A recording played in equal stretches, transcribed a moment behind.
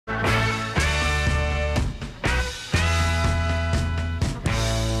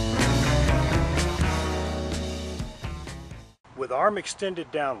With arm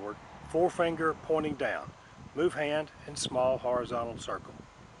extended downward, forefinger pointing down. Move hand in small horizontal circle.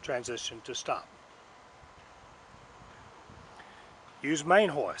 Transition to stop. Use main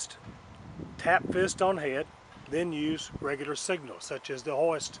hoist. Tap fist on head, then use regular signals such as the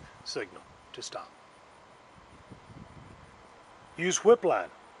hoist signal to stop. Use whip line,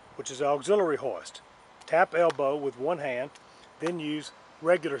 which is auxiliary hoist. Tap elbow with one hand, then use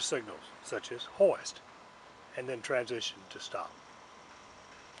regular signals such as hoist, and then transition to stop.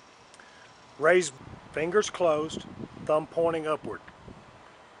 Raise fingers closed, thumb pointing upward,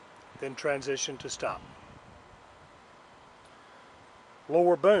 then transition to stop.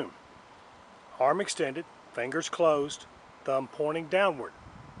 Lower boom. Arm extended, fingers closed, thumb pointing downward,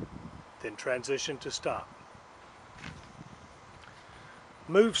 then transition to stop.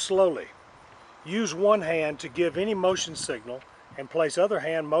 Move slowly. Use one hand to give any motion signal and place other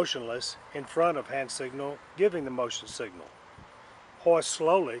hand motionless in front of hand signal giving the motion signal. Hoist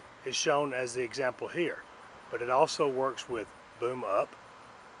slowly is shown as the example here, but it also works with boom up,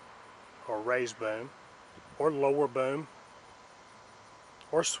 or raise boom, or lower boom,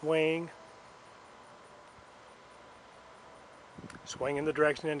 or swing. Swing in the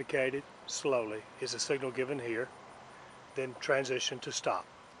direction indicated slowly is the signal given here, then transition to stop.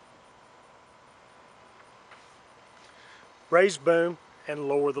 Raise boom and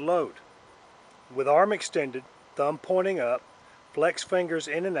lower the load. With arm extended, thumb pointing up, flex fingers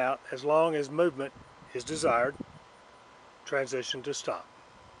in and out as long as movement is desired. Transition to stop.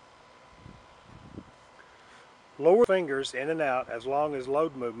 Lower fingers in and out as long as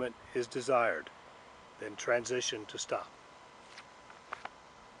load movement is desired. Then transition to stop.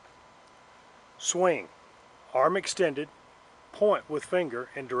 Swing. Arm extended, point with finger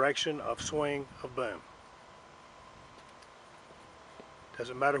in direction of swing of boom.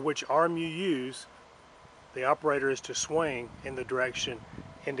 Doesn't matter which arm you use, the operator is to swing in the direction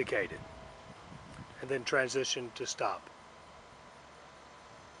indicated, and then transition to stop.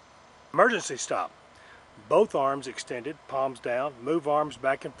 Emergency stop. Both arms extended, palms down, move arms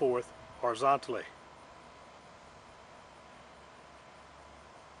back and forth horizontally.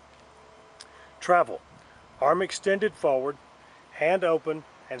 Travel. Arm extended forward, hand open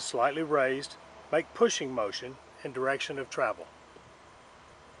and slightly raised, make pushing motion in direction of travel.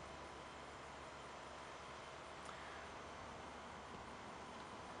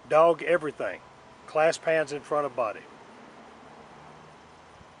 Dog everything. Clasp hands in front of body.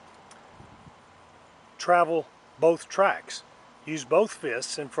 Travel both tracks. Use both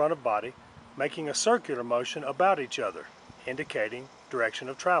fists in front of body, making a circular motion about each other, indicating direction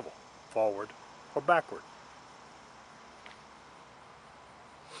of travel, forward or backward.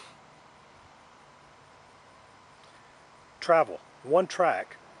 Travel one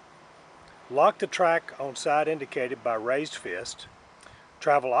track. Lock the track on side indicated by raised fist.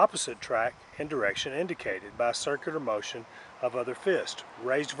 Travel opposite track in direction indicated by circular motion of other fist,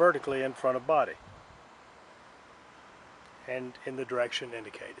 raised vertically in front of body and in the direction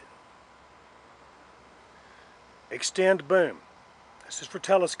indicated. Extend boom. This is for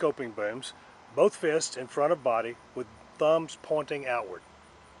telescoping booms. Both fists in front of body with thumbs pointing outward.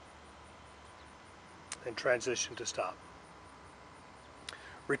 Then transition to stop.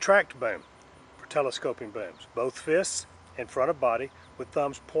 Retract boom for telescoping booms. Both fists in front of body with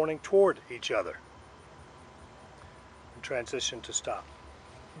thumbs pointing toward each other. And transition to stop.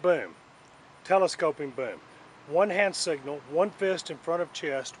 Boom. Telescoping boom. One hand signal, one fist in front of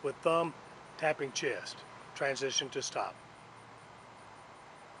chest with thumb tapping chest. Transition to stop.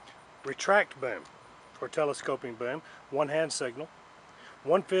 Retract boom for telescoping boom. One hand signal,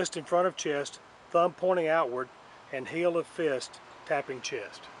 one fist in front of chest, thumb pointing outward, and heel of fist tapping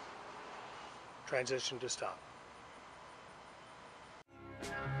chest. Transition to stop.